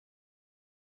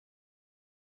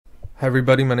Hi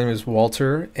everybody, my name is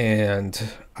Walter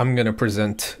and I'm going to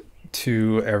present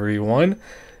to everyone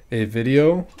a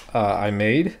video I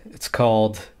made. It's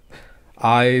called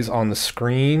Eyes on the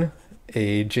Screen,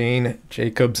 a Jane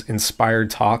Jacobs inspired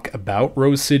talk about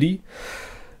Rose City.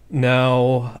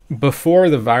 Now, before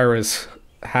the virus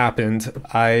happened,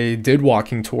 I did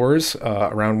walking tours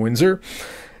around Windsor,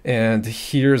 and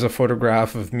here's a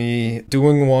photograph of me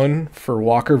doing one for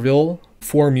Walkerville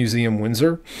for Museum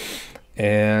Windsor.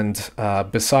 And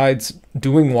besides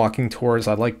doing walking tours,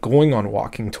 I like going on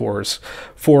walking tours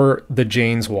for the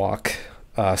Jane's Walk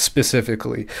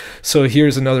specifically. So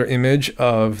here's another image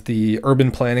of the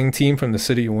urban planning team from the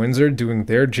city of Windsor doing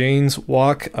their Jane's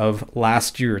Walk of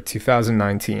last year,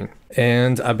 2019.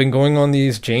 And I've been going on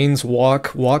these Jane's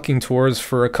Walk walking tours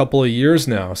for a couple of years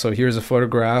now. So here's a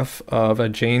photograph of a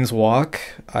Jane's Walk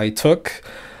I took.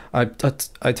 I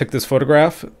took this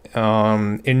photograph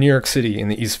in New York City in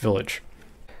the East Village.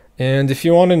 And if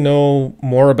you want to know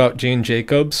more about Jane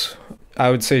Jacobs,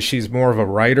 I would say she's more of a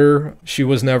writer. She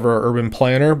was never an urban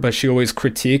planner, but she always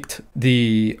critiqued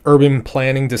the urban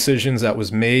planning decisions that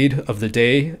was made of the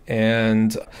day.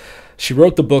 And she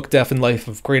wrote the book Death and Life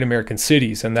of Great American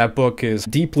Cities, and that book is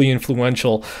deeply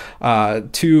influential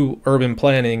to urban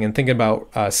planning and thinking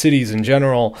about cities in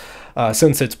general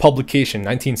since its publication,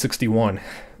 1961.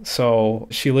 So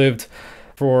she lived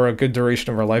for a good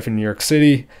duration of her life in New York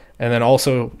City, and then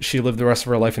also she lived the rest of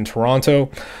her life in Toronto.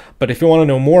 But if you want to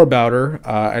know more about her,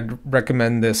 I'd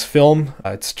recommend this film.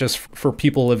 It's just for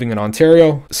people living in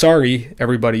Ontario. Sorry,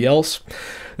 everybody else.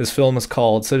 This film is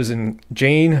called Citizen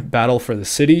Jane, Battle for the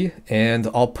City, and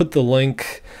I'll put the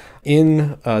link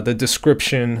in the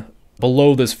description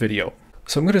below this video.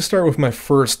 So I'm going to start with my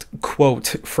first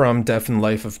quote from Death and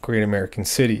Life of Great American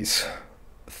Cities.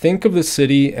 Think of the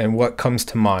city and what comes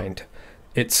to mind.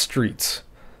 Its streets.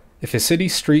 If a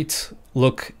city's streets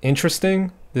look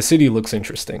interesting, the city looks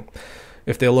interesting.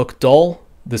 If they look dull,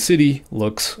 the city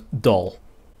looks dull.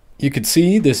 You could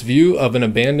see this view of an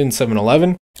abandoned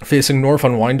 7-Eleven facing north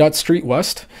on Wyandotte Street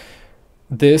West.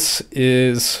 This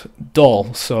is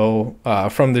dull. So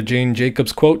from the Jane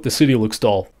Jacobs quote, the city looks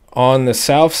dull. On the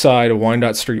south side of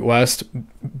Wyandotte Street West,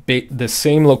 the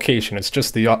same location. It's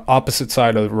just the opposite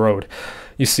side of the road.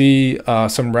 You see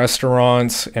some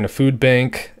restaurants and a food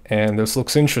bank, and this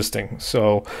looks interesting.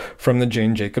 So from the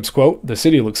Jane Jacobs quote, the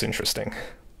city looks interesting.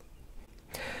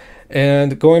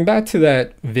 And going back to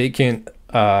that vacant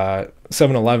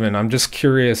 7-Eleven, I'm just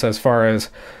curious as far as,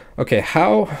 okay,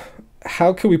 how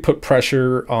can we put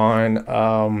pressure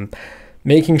on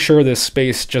making sure this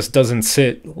space just doesn't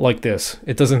sit like this?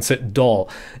 It doesn't sit dull.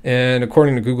 And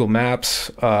according to Google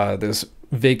Maps, this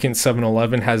vacant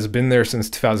 7-Eleven has been there since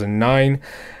 2009.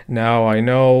 Now I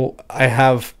know I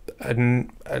have a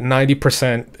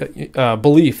 90%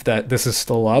 belief that this is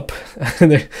still up.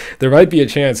 There might be a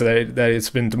chance that it's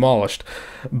been demolished,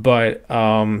 but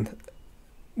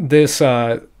this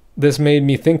made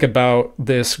me think about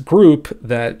this group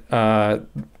that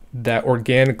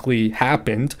organically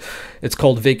happened. It's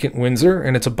called Vacant Windsor,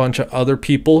 and it's a bunch of other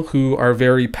people who are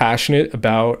very passionate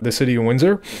about the city of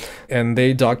Windsor, and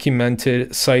they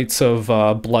documented sites of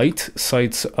blight,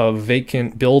 sites of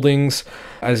vacant buildings.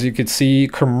 As you could see,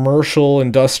 commercial,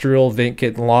 industrial,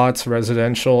 vacant lots,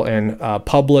 residential, and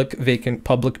vacant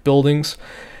public buildings.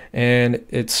 And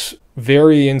it's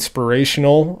very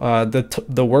inspirational.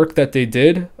 The work that they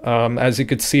did, as you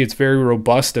could see, it's very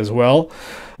robust as well,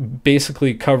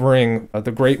 basically covering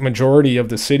the great majority of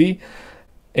the city.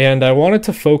 And I wanted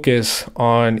to focus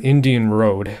on Indian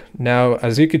Road. Now,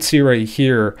 as you could see right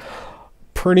here,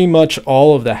 pretty much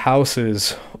all of the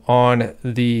houses on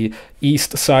the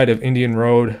east side of Indian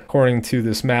Road, according to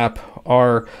this map,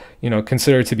 are,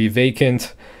 considered to be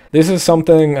vacant. This is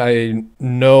something I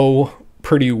know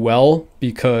pretty well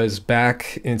because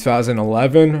back in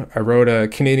 2011 I wrote a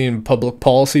Canadian public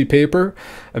policy paper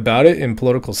about it in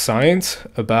political science,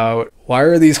 about why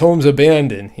are these homes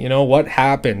abandoned, what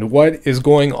happened, what is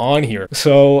going on here.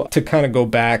 So to kind of go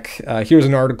back, here's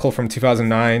an article from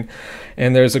 2009,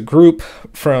 and there's a group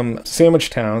from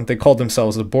Sandwichtown. They called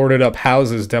themselves the Boarded Up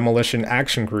Houses Demolition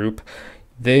Action Group.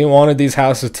 They wanted these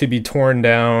houses to be torn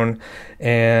down,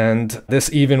 and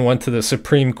this even went to the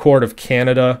Supreme Court of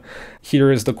Canada.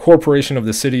 Here is the Corporation of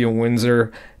the City of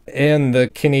Windsor and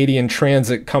the Canadian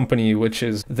Transit Company, which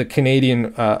is the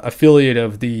Canadian affiliate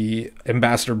of the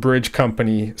Ambassador Bridge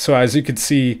Company. So as you could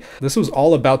see, this was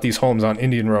all about these homes on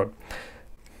Indian Road.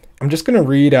 I'm just going to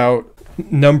read out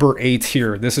number 8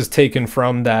 here. This is taken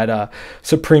from that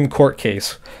Supreme Court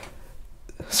case.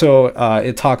 So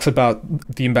it talks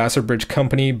about the Ambassador Bridge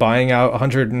Company buying out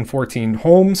 114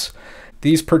 homes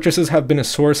These purchases have been a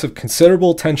source of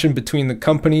considerable tension between the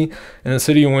company and the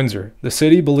City of Windsor. The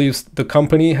city believes the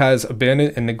company has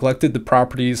abandoned and neglected the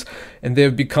properties, and they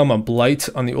have become a blight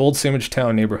on the old Sandwich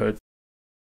Town neighborhood.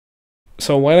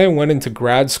 So when I went into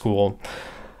grad school,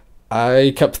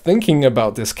 I kept thinking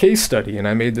about this case study, and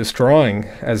I made this drawing,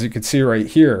 as you can see right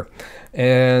here.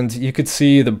 And you could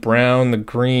see the brown, the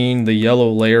green, the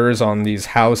yellow layers on these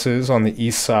houses on the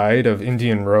east side of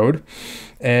Indian Road.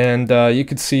 And you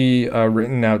could see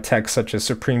written out text such as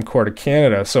Supreme Court of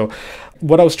Canada. So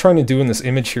what I was trying to do in this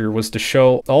image here was to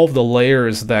show all of the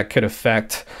layers that could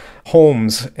affect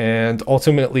homes and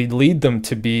ultimately lead them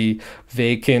to be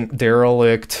vacant,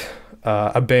 derelict,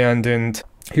 abandoned.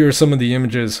 Here are some of the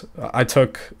images I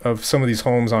took of some of these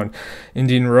homes on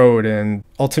Indian Road, and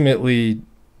ultimately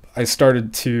I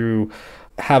started to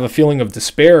have a feeling of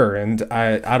despair, and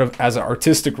as an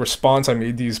artistic response, I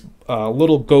made these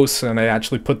little ghosts, and I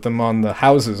actually put them on the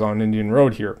houses on Indian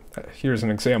Road here. Here's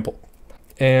an example.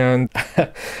 And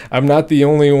I'm not the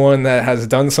only one that has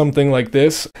done something like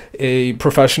this. A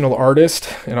professional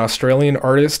artist, an Australian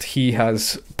artist, he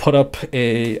has put up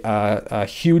a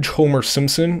huge Homer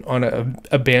Simpson on an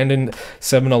abandoned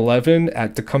 7-Eleven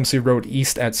at Tecumseh Road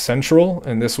East at Central.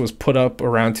 And this was put up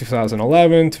around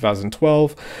 2011,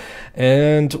 2012.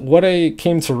 And what I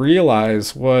came to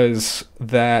realize was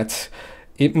that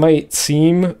it might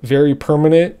seem very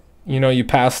permanent. You know, you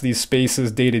pass these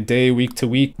spaces day to day, week to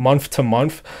week, month to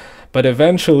month, but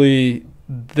eventually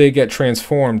they get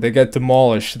transformed, they get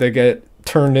demolished, they get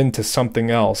turned into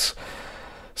something else.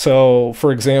 So,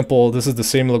 for example, this is the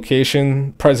same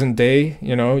location, present day.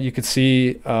 You know, you could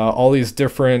see all these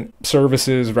different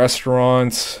services,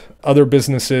 restaurants, other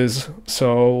businesses.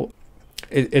 So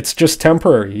it's just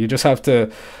temporary. You just have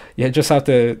to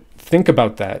think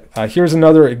about that. Here's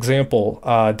another example.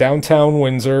 Downtown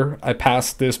Windsor, I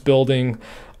passed this building,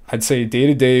 I'd say day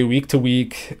to day, week to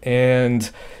week,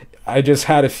 and I just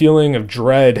had a feeling of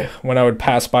dread when I would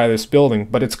pass by this building,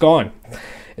 but it's gone.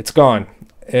 It's gone.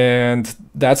 And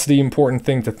that's the important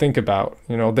thing to think about.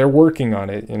 You know, they're working on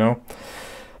it, you know.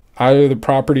 Either the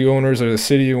property owners or the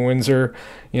City of Windsor,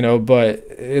 you know, but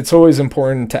it's always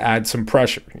important to add some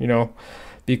pressure, you know,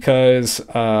 because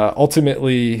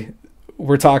ultimately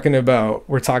we're talking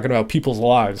about people's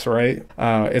lives, right?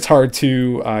 It's hard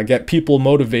to get people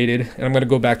motivated, and I'm going to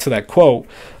go back to that quote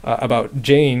about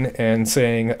Jane and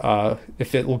saying,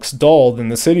 if it looks dull, then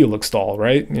the city looks dull,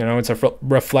 right? You know, it's a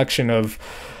reflection of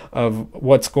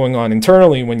what's going on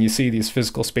internally when you see these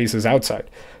physical spaces outside.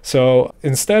 So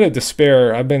instead of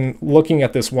despair, I've been looking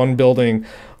at this one building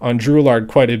on Drouillard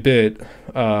quite a bit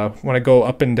when I go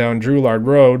up and down Drouillard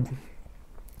Road.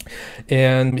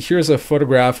 And here's a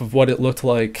photograph of what it looked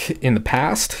like in the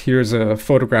past. Here's a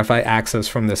photograph I accessed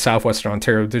from the Southwestern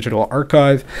Ontario Digital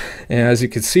Archive. And as you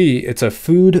can see, it's a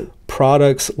food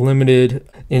products limited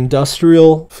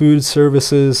industrial food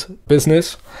services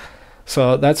business.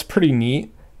 So that's pretty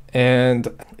neat. And,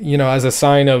 you know, as a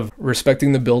sign of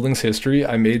respecting the building's history,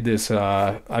 I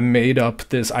made up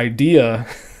this idea.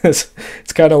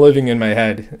 It's kind of living in my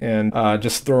head, and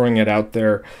just throwing it out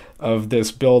there, of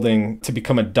this building to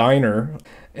become a diner,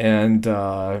 and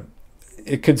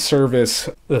it could service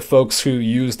the folks who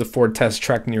use the Ford Test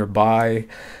Track nearby.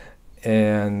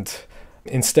 And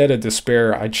instead of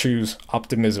despair, I choose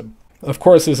optimism. Of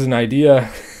course, this is an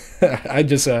idea. I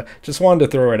just wanted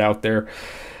to throw it out there.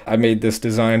 I made this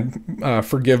design.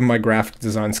 Forgive my graphic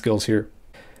design skills here.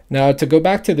 Now, to go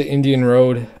back to the Indian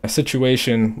Road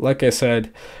situation, like I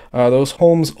said, those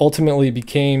homes ultimately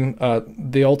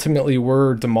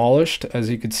were demolished, as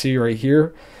you can see right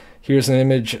here. Here's an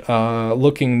image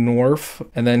looking north,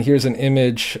 and then here's an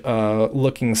image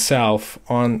looking south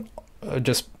on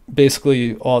just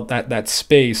basically all that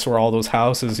space where all those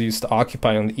houses used to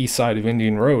occupy on the east side of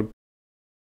Indian Road.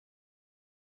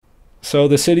 So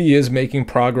the city is making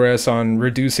progress on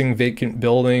reducing vacant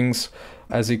buildings,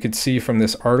 as you could see from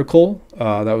this article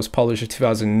that was published in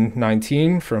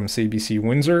 2019 from CBC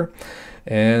Windsor.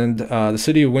 And the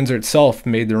City of Windsor itself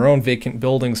made their own vacant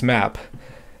buildings map.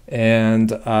 And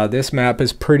this map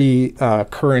is pretty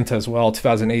current as well,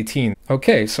 2018.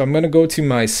 Okay, so I'm going to go to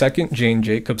my second Jane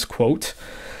Jacobs quote.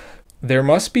 "There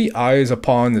must be eyes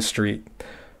upon the street.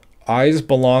 Eyes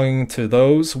belonging to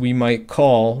those we might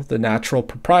call the natural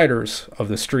proprietors of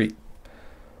the street.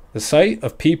 The sight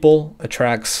of people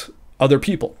attracts other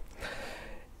people."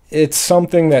 It's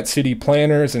something that city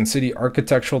planners and city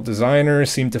architectural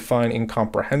designers seem to find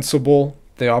incomprehensible.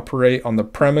 They operate on the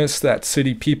premise that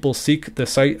city people seek the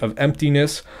sight of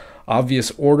emptiness,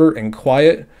 obvious order, and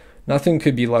quiet. Nothing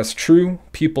could be less true.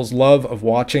 People's love of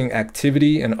watching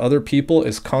activity and other people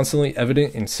is constantly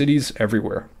evident in cities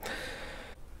everywhere.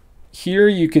 here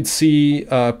you could see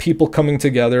people coming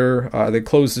together. They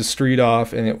closed the street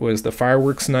off, and it was the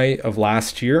fireworks night of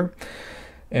last year.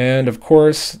 And of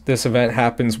course, this event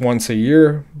happens once a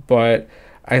year, but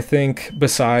I think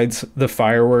besides the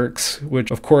fireworks,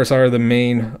 which of course are the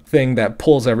main thing that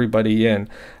pulls everybody in,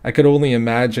 I could only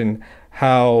imagine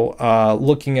how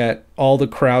looking at all the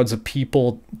crowds of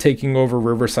people taking over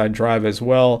Riverside Drive as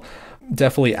well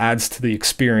definitely adds to the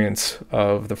experience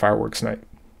of the fireworks night.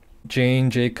 Jane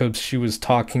Jacobs, she was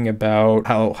talking about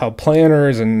how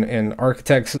planners and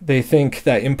architects, they think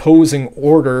that imposing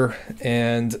order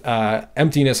and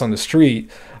emptiness on the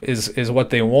street is what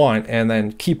they want. And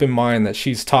then keep in mind that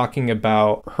she's talking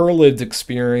about her lived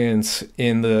experience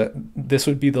in this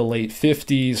would be the late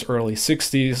 50s, early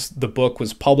 60s. The book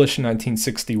was published in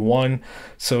 1961.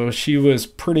 So she was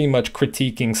pretty much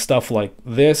critiquing stuff like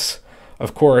this.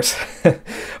 Of course,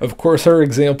 her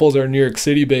examples are New York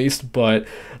City based, but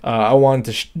I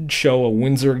wanted to show a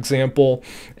Windsor example.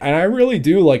 And I really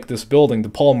do like this building, the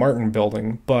Paul Martin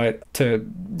building. But to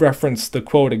reference the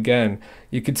quote again,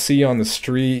 you could see on the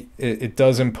street, it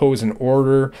does impose an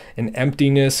order, an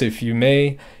emptiness, if you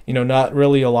may. You know, not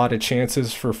really a lot of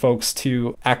chances for folks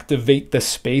to activate the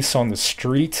space on the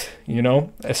street, you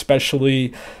know,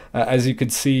 especially as you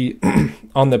could see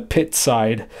on the pit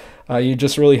side. You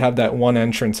just really have that one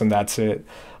entrance and that's it.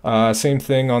 Same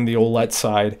thing on the Olette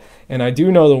side. And I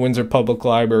do know the Windsor Public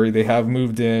Library, they have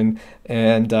moved in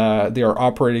and they are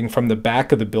operating from the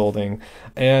back of the building.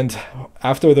 And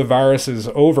after the virus is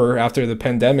over, after the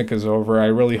pandemic is over, I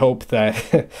really hope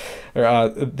that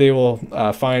they will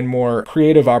find more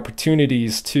creative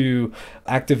opportunities to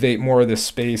activate more of this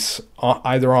space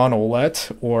either on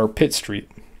Olette or Pitt Street.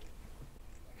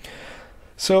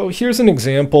 So here's an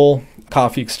example,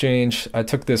 Coffee Exchange. I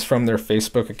took this from their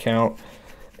Facebook account.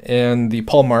 And the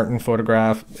Paul Martin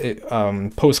photograph,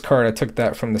 postcard, I took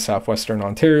that from the Southwestern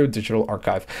Ontario Digital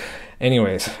Archive.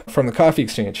 Anyways, from the Coffee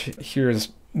Exchange, here's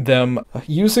them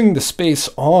using the space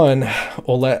on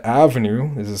Olette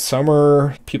Avenue. This is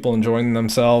summer, people enjoying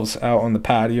themselves out on the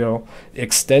patio,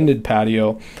 extended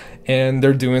patio, and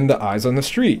they're doing the eyes on the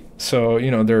street. So,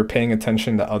 you know, they're paying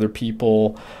attention to other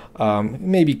people,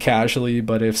 maybe casually,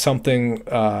 but if something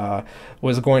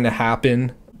was going to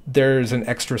happen, there's an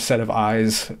extra set of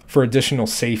eyes for additional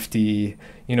safety,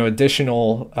 you know,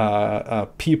 additional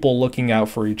people looking out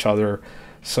for each other.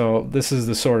 So this is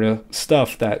the sort of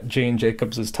stuff that Jane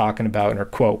Jacobs is talking about in her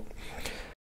quote.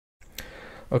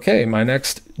 Okay, my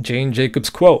next Jane Jacobs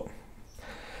quote.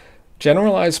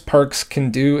 Generalized parks can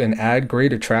do and add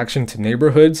great attraction to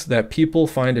neighborhoods that people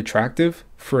find attractive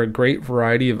for a great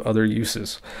variety of other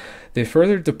uses. They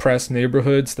further depress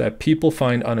neighborhoods that people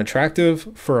find unattractive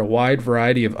for a wide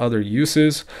variety of other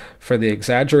uses, for they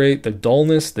exaggerate the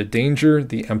dullness, the danger,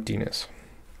 the emptiness.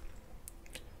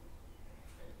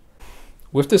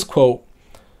 With this quote,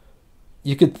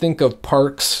 you could think of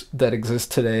parks that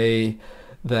exist today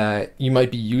that you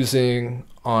might be using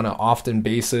on an often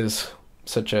basis,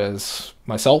 such as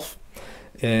myself.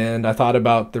 And I thought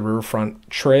about the Riverfront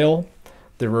Trail,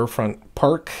 the Riverfront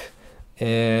Park,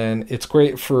 and it's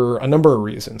great for a number of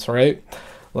reasons, right?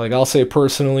 Like I'll say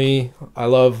personally, I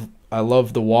love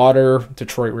the water,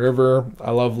 Detroit River. I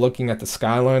love looking at the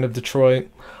skyline of Detroit,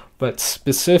 but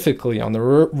specifically on the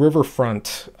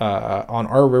riverfront, on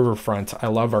our riverfront, I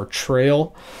love our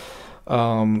trail.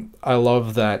 I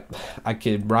love that I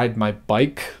could ride my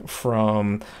bike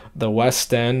from the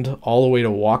West End all the way to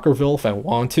Walkerville if I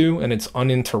want to, and it's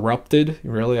uninterrupted.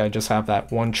 Really, I just have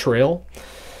that one trail.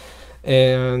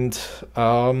 And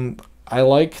I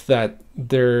like that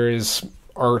there's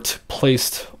art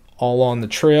placed all on the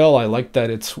trail. I like that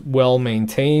it's well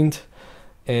maintained,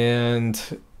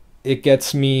 and it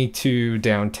gets me to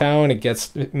downtown. It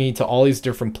gets me to all these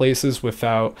different places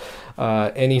without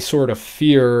any sort of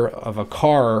fear of a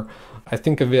car. I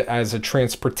think of it as a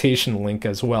transportation link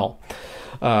as well.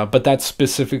 But that's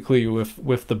specifically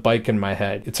with the bike in my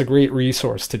head. It's a great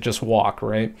resource to just walk,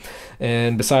 right?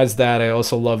 And besides that, I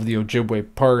also love the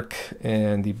Ojibwe Park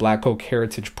and the Black Oak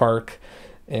Heritage Park.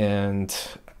 And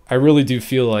I really do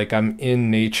feel like I'm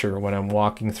in nature when I'm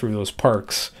walking through those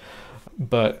parks.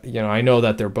 But, you know, I know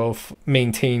that they're both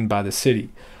maintained by the city,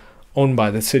 owned by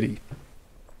the city.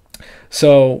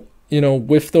 So, you know,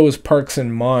 with those parks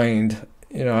in mind,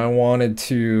 you know, I wanted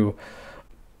to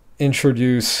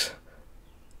introduce,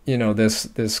 you know, this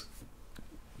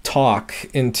talk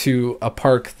into a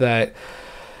park that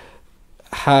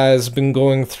has been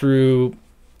going through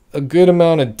a good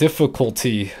amount of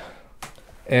difficulty,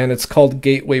 and it's called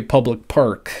Gateway Public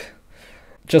Park.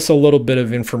 Just a little bit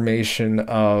of information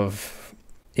of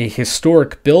a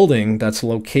historic building that's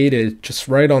located just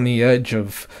right on the edge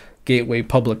of Gateway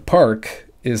Public Park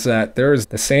is that there's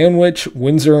the Sandwich,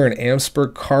 Windsor, and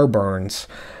Amherst car barns.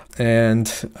 And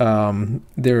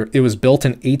it was built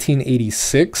in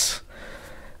 1886.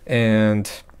 And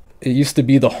it used to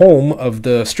be the home of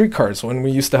the streetcars when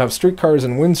we used to have streetcars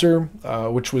in Windsor,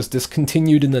 which was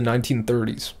discontinued in the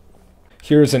 1930s.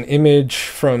 Here's an image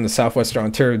from the Southwestern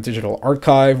Ontario Digital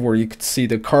Archive where you could see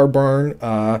the car barn,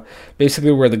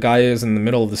 basically where the guy is in the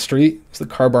middle of the street. So the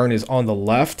car barn is on the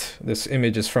left. This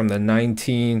image is from the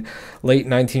late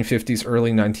 1950s,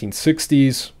 early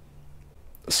 1960s.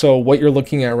 So what you're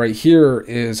looking at right here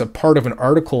is a part of an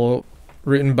article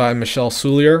written by Michelle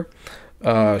Soulier.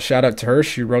 Shout out to her.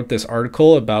 She wrote this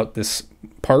article about this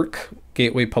park,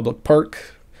 Gateway Public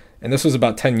Park. And this was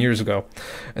about 10 years ago.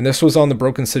 And this was on the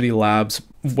Broken City Lab's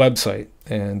website.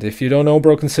 And if you don't know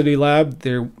Broken City Lab,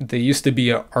 they used to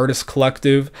be an artist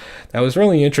collective that was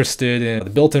really interested in the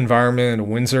built environment,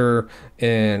 Windsor,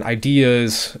 and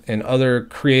ideas and other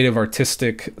creative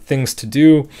artistic things to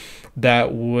do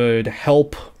that would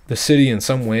help the city in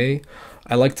some way.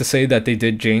 I like to say that they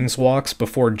did Jane's Walks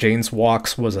before Jane's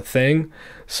Walks was a thing.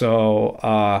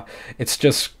 So it's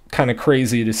just kind of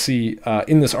crazy to see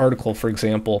in this article, for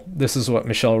example, this is what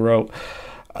Michelle wrote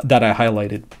that I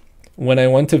highlighted. When I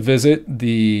went to visit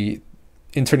the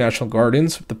International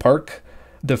Gardens, the park,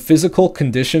 the physical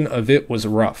condition of it was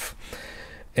rough.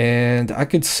 And I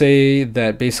could say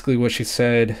that basically what she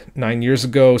said 9 years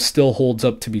ago still holds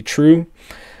up to be true.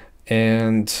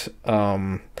 And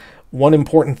one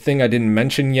important thing I didn't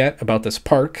mention yet about this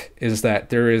park is that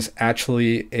there is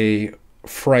actually a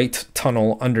freight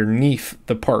tunnel underneath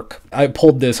the park. I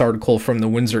pulled this article from the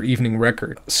Windsor Evening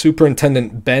Record.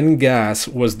 Superintendent Ben Gass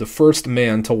was the first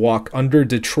man to walk under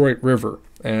Detroit River.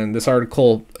 And this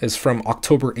article is from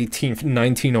October 18th,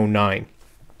 1909.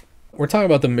 We're talking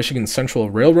about the Michigan Central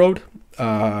Railroad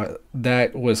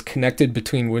that was connected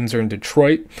between Windsor and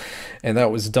Detroit, and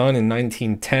that was done in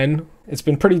 1910. It's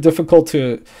been pretty difficult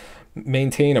to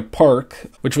maintain a park,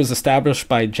 which was established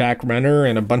by Jack Renner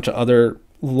and a bunch of other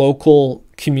local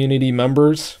community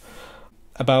members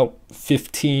about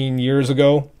 15 years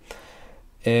ago.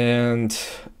 And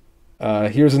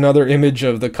here's another image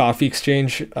of the Coffee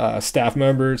Exchange staff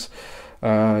members.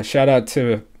 Shout out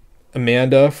to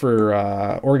Amanda for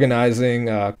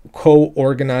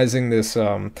co-organizing this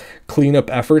cleanup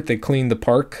effort. They cleaned the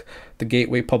park, the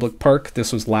Gateway Public Park.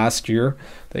 This was last year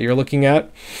that you're looking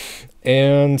at.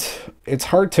 And it's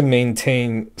hard to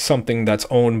maintain something that's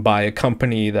owned by a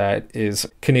company that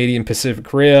is Canadian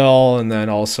Pacific Rail and then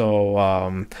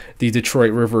also the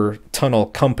Detroit River Tunnel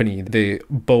Company. They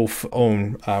both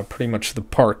own pretty much the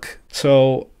park.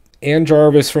 So Ann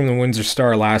Jarvis from the Windsor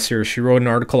Star last year, she wrote an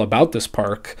article about this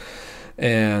park.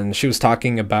 And she was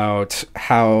talking about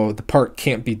how the park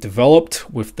can't be developed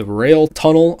with the rail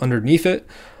tunnel underneath it.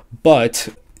 But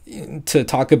to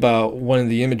talk about one of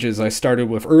the images I started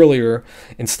with earlier,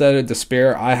 instead of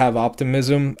despair, I have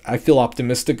optimism. I feel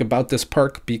optimistic about this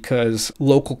park because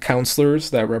local councilors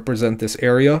that represent this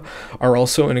area are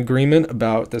also in agreement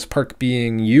about this park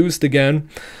being used again,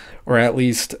 or at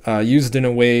least used in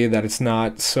a way that it's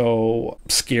not so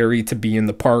scary to be in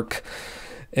the park.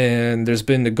 And there's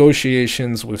been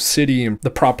negotiations with city and the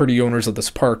property owners of this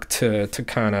park to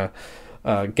kind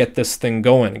of get this thing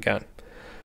going again.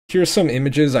 Here's some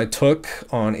images I took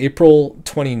on April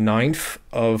 29th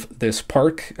of this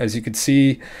park. As you can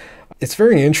see, it's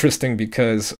very interesting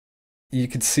because you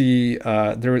could see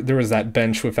there was that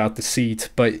bench without the seat,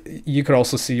 but you could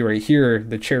also see right here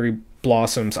the cherry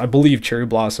blossoms. I believe cherry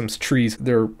blossoms trees.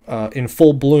 They're in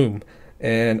full bloom.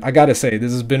 And I gotta say,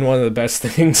 this has been one of the best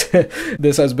things.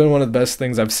 This has been one of the best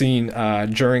things I've seen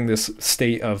during this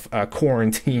state of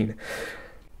quarantine.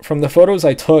 From the photos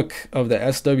I took of the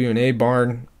SWA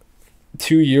barn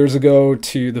 2 years ago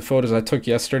to the photos I took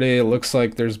yesterday, it looks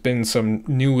like there's been some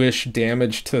newish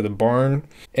damage to the barn.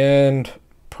 And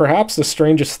perhaps the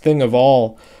strangest thing of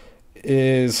all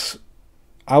is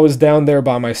I was down there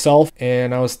by myself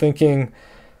and I was thinking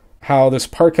how this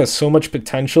park has so much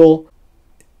potential.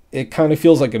 It kind of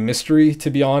feels like a mystery, to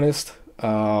be honest,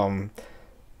 that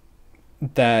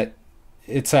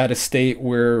it's at a state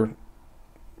where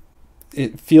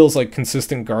it feels like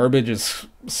consistent garbage is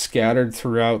scattered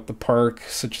throughout the park,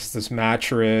 such as this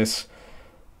mattress.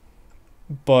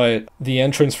 But the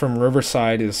entrance from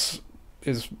Riverside is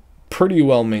pretty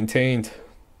well maintained.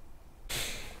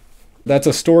 That's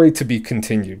a story to be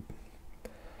continued.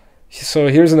 So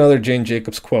here's another Jane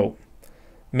Jacobs quote.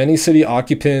 Many city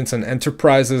occupants and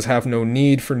enterprises have no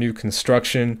need for new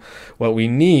construction. What we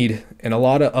need, and a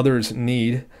lot of others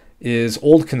need, is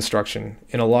old construction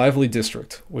in a lively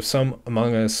district, which some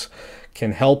among us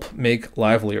can help make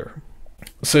livelier.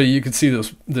 So you can see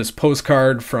this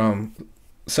postcard from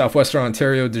Southwestern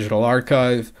Ontario Digital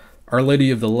Archive, Our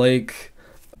Lady of the Lake.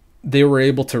 They were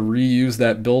able to reuse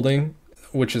that building,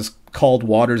 which is called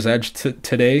Water's Edge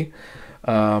today.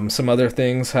 Some other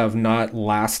things have not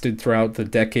lasted throughout the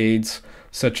decades,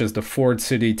 such as the Ford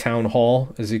City Town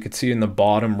Hall, as you can see in the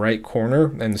bottom right corner,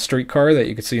 and the streetcar that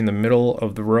you can see in the middle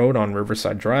of the road on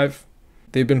Riverside Drive.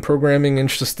 They've been programming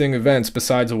interesting events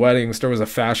besides weddings. There was a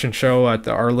fashion show at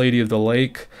the Our Lady of the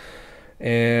Lake,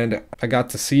 and I got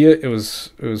to see it. It was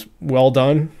well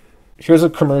done. Here's a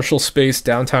commercial space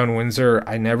downtown Windsor.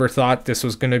 I never thought this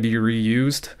was going to be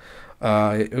reused.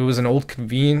 It was an old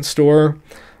convenience store,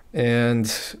 and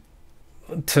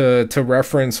to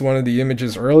reference one of the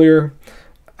images earlier,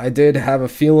 I did have a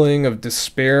feeling of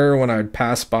despair when I'd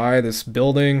pass by this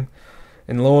building,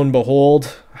 and lo and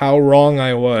behold, how wrong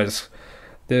I was.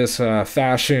 This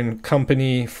fashion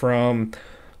company from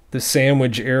the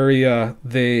Sandwich area,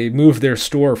 they moved their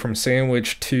store from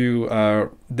Sandwich to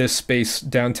this space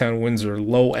downtown Windsor,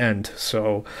 low end.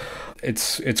 So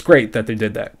it's great that they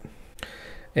did that.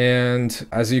 And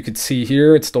as you can see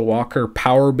here, it's the Walker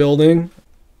Power Building,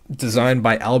 designed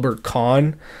by Albert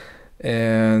Kahn,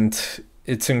 and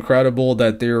it's incredible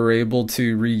that they were able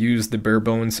to reuse the bare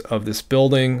bones of this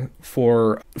building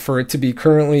for it to be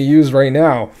currently used right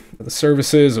now. The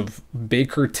services of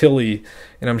Baker Tilly,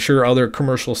 and I'm sure other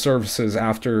commercial services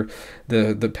after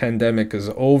the pandemic is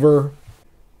over.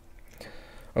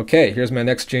 Okay, here's my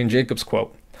next Jane Jacobs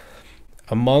quote.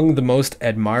 Among the most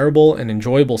admirable and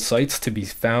enjoyable sights to be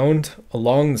found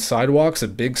along the sidewalks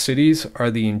of big cities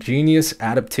are the ingenious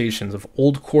adaptations of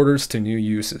old quarters to new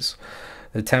uses.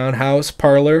 The townhouse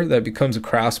parlor that becomes a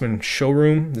craftsman's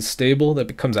showroom, the stable that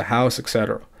becomes a house,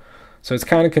 etc. So it's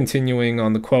kind of continuing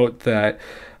on the quote that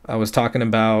I was talking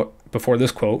about before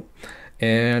this quote.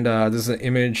 And this is an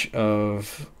image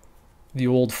of the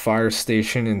old fire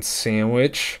station in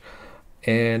Sandwich.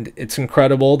 And it's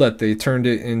incredible that they turned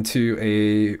it into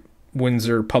a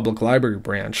Windsor Public Library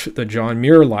branch, the John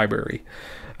Muir Library.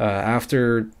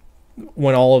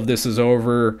 When all of this is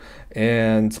over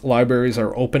and libraries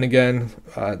are open again,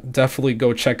 definitely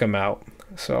go check them out.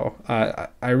 So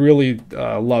I really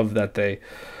love that they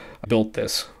built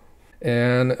this.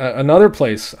 And another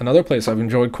place I've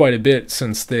enjoyed quite a bit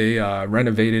since they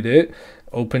renovated it,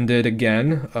 opened it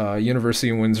again, University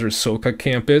of Windsor's Soka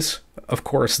campus. Of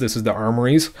course, this is the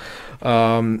Armories.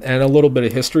 And a little bit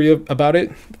of history about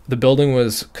it. The building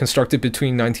was constructed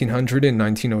between 1900 and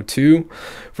 1902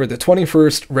 for the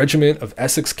 21st Regiment of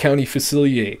Essex County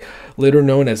Fusiliers, later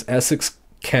known as Essex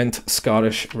Kent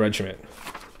Scottish Regiment.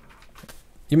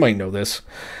 You might know this.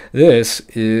 This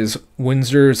is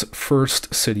Windsor's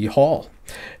first city hall.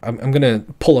 I'm going to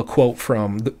pull a quote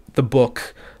from the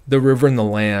book, The River and the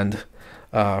Land,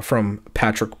 from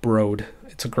Patrick Broad.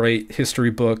 It's a great history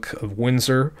book of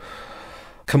Windsor.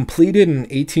 Completed in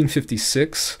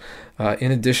 1856,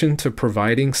 in addition to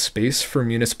providing space for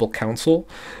municipal council,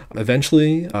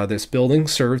 eventually this building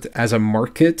served as a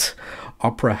market,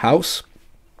 opera house,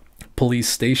 police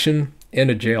station, and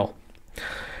a jail.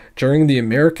 During the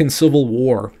American Civil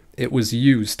War, it was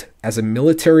used as a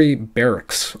military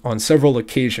barracks on several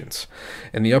occasions,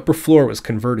 and the upper floor was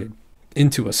converted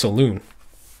into a saloon.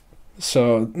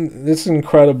 So it's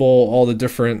incredible, all the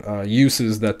different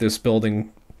uses that this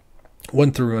building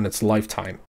went through in its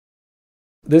lifetime.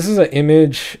 This is an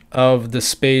image of the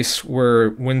space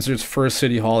where Windsor's first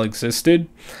city hall existed,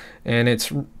 and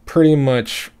it's pretty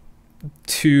much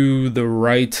to the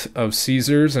right of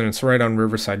Caesars, and it's right on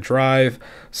Riverside Drive.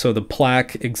 So the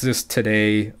plaque exists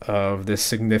today of this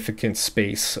significant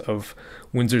space of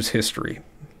Windsor's history.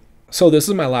 So this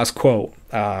is my last quote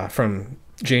from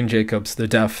Jane Jacobs, The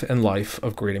Death and Life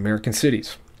of Great American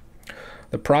Cities.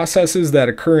 The processes that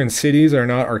occur in cities are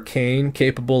not arcane,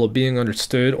 capable of being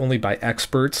understood only by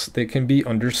experts. They can be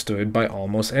understood by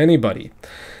almost anybody.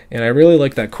 And I really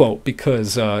like that quote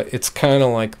because it's kind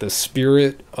of like the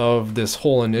spirit of this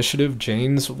whole initiative,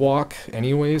 Jane's Walk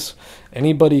anyways.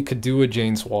 Anybody could do a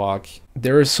Jane's Walk.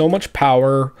 There is so much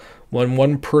power when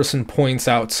one person points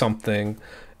out something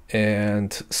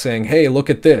and saying, hey, look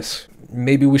at this.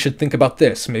 Maybe we should think about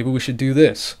this. Maybe we should do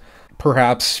this.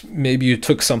 Perhaps maybe you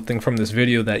took something from this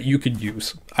video that you could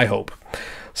use, I hope.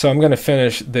 So I'm going to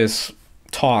finish this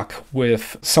talk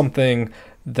with something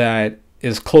that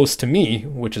is close to me,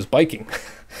 which is biking.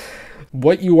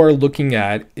 What you are looking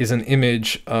at is an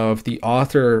image of the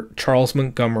author Charles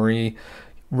Montgomery,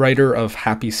 writer of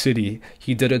Happy City.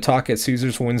 He did a talk at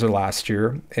Caesars Windsor last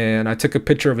year, and I took a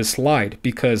picture of his slide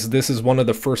because this is one of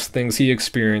the first things he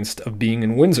experienced of being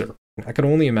in Windsor. I could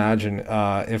only imagine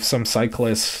if some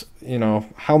cyclists, you know,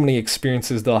 how many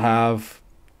experiences they'll have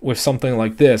with something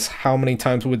like this. How many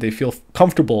times would they feel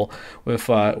comfortable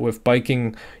with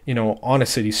biking, you know, on a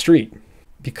city street?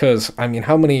 Because I mean,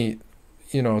 how many,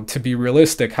 you know, to be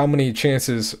realistic, how many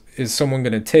chances is someone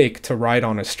going to take to ride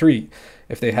on a street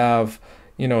if they have,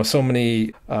 you know, so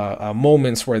many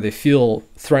moments where they feel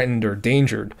threatened or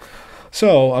endangered?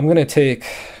 So I'm going to take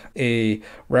a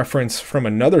reference from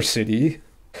another city.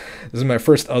 This is my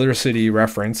first other city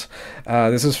reference.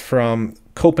 This is from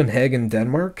Copenhagen,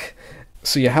 Denmark.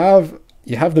 So you have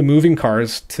the moving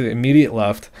cars to the immediate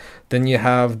left, then you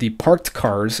have the parked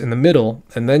cars in the middle,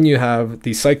 and then you have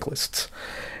the cyclists.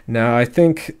 Now,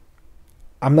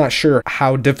 I'm not sure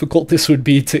how difficult this would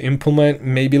be to implement.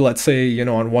 Maybe, let's say, you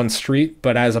know, on one street,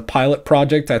 but as a pilot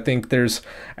project, I think there's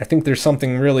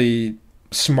something really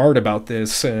smart about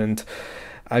this. And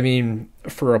I mean,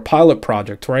 for a pilot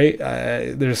project, right?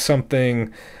 There's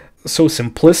something so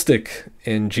simplistic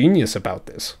and genius about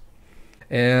this.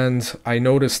 And I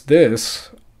noticed this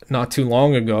not too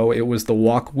long ago. It was the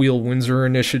Walk Wheel Windsor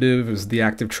initiative. It was the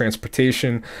active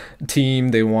transportation team.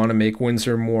 They want to make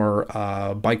Windsor more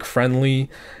bike friendly,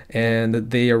 and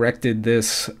they erected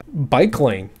this bike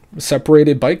lane,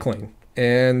 separated bike lane.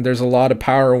 And there's a lot of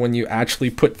power when you actually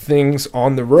put things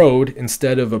on the road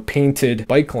instead of a painted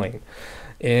bike lane.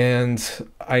 And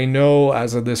I know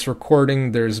as of this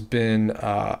recording, there's been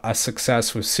a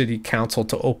success with City Council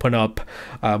to open up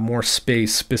more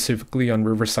space, specifically on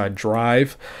Riverside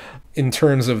Drive, in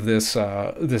terms of this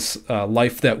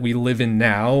life that we live in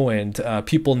now, and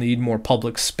people need more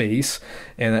public space,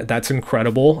 and that's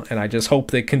incredible. And I just hope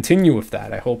they continue with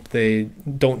that. I hope they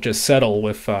don't just settle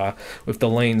with the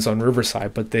lanes on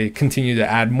Riverside, but they continue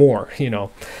to add more, you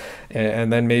know.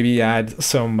 And then maybe add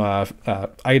some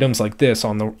items like this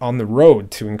on the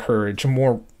road to encourage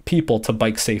more people to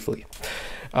bike safely.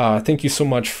 Thank you so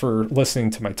much for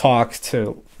listening to my talk,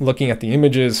 to looking at the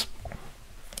images.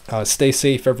 Stay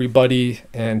safe, everybody,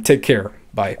 and take care.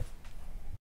 Bye.